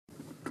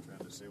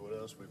to see what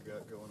else we've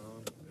got going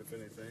on, if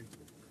anything.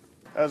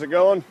 How's it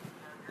going?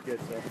 Good,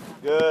 sir.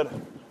 Good.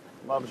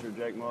 I'm Officer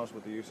Jake Moss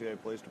with the UCA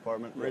Police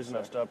Department. The Yes, reason sir.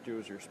 I stopped you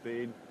was your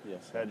speed.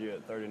 Yes, sir. Had you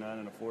at 39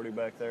 and a 40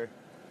 back there.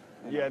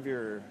 Do you have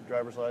your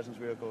driver's license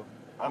vehicle?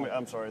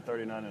 I'm sorry,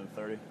 39 and a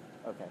 30.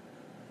 Okay.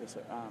 Yes,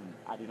 sir.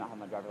 I do not have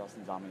my driver's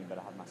license on me, but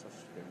I have my social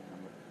security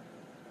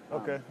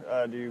number.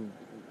 Okay. Do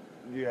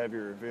you have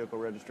your vehicle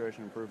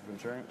registration and proof of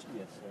insurance?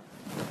 Yes, sir.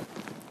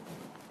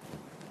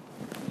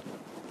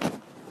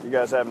 You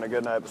guys having a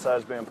good night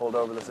besides being pulled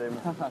over this evening?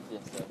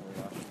 Yes, sir.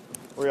 We are.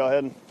 Where y'all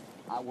heading?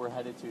 We're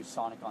headed to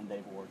Sonic on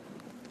Dave Ward.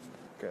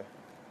 Okay.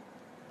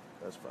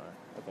 That's fine.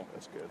 Okay.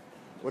 That's good.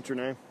 What's your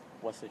name?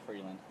 Wesley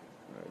Freeland.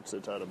 All right,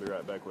 sit tight. I'll be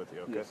right back with you,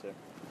 okay? Yes, sir.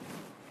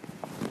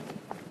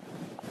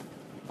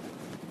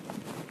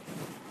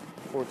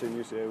 14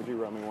 UCA, would you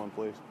run me one,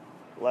 please?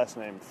 Last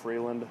name,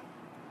 Freeland.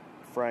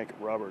 Frank,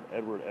 Robert,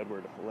 Edward,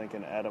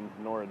 Lincoln, Adam,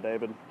 Nora,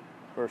 David.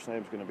 First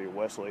name's going to be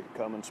Wesley.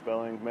 Common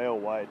spelling, male,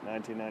 white,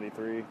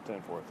 1993,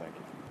 10-4, thank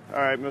you.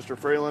 All right, Mr.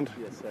 Freeland.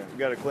 Yes, sir. You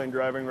got a clean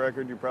driving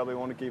record. You probably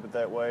want to keep it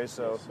that way,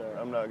 so Yes, sir.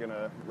 I'm not going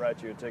to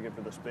write you a ticket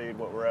for the speed.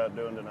 What we're out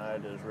doing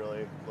tonight is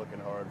really looking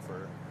hard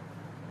for,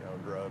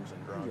 drugs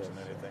and drunks Yes, and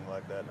sir. anything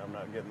like that. And I'm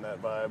not getting that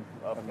vibe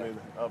off Okay.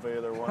 of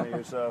either one of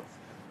you, so.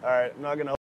 All right, I'm not going to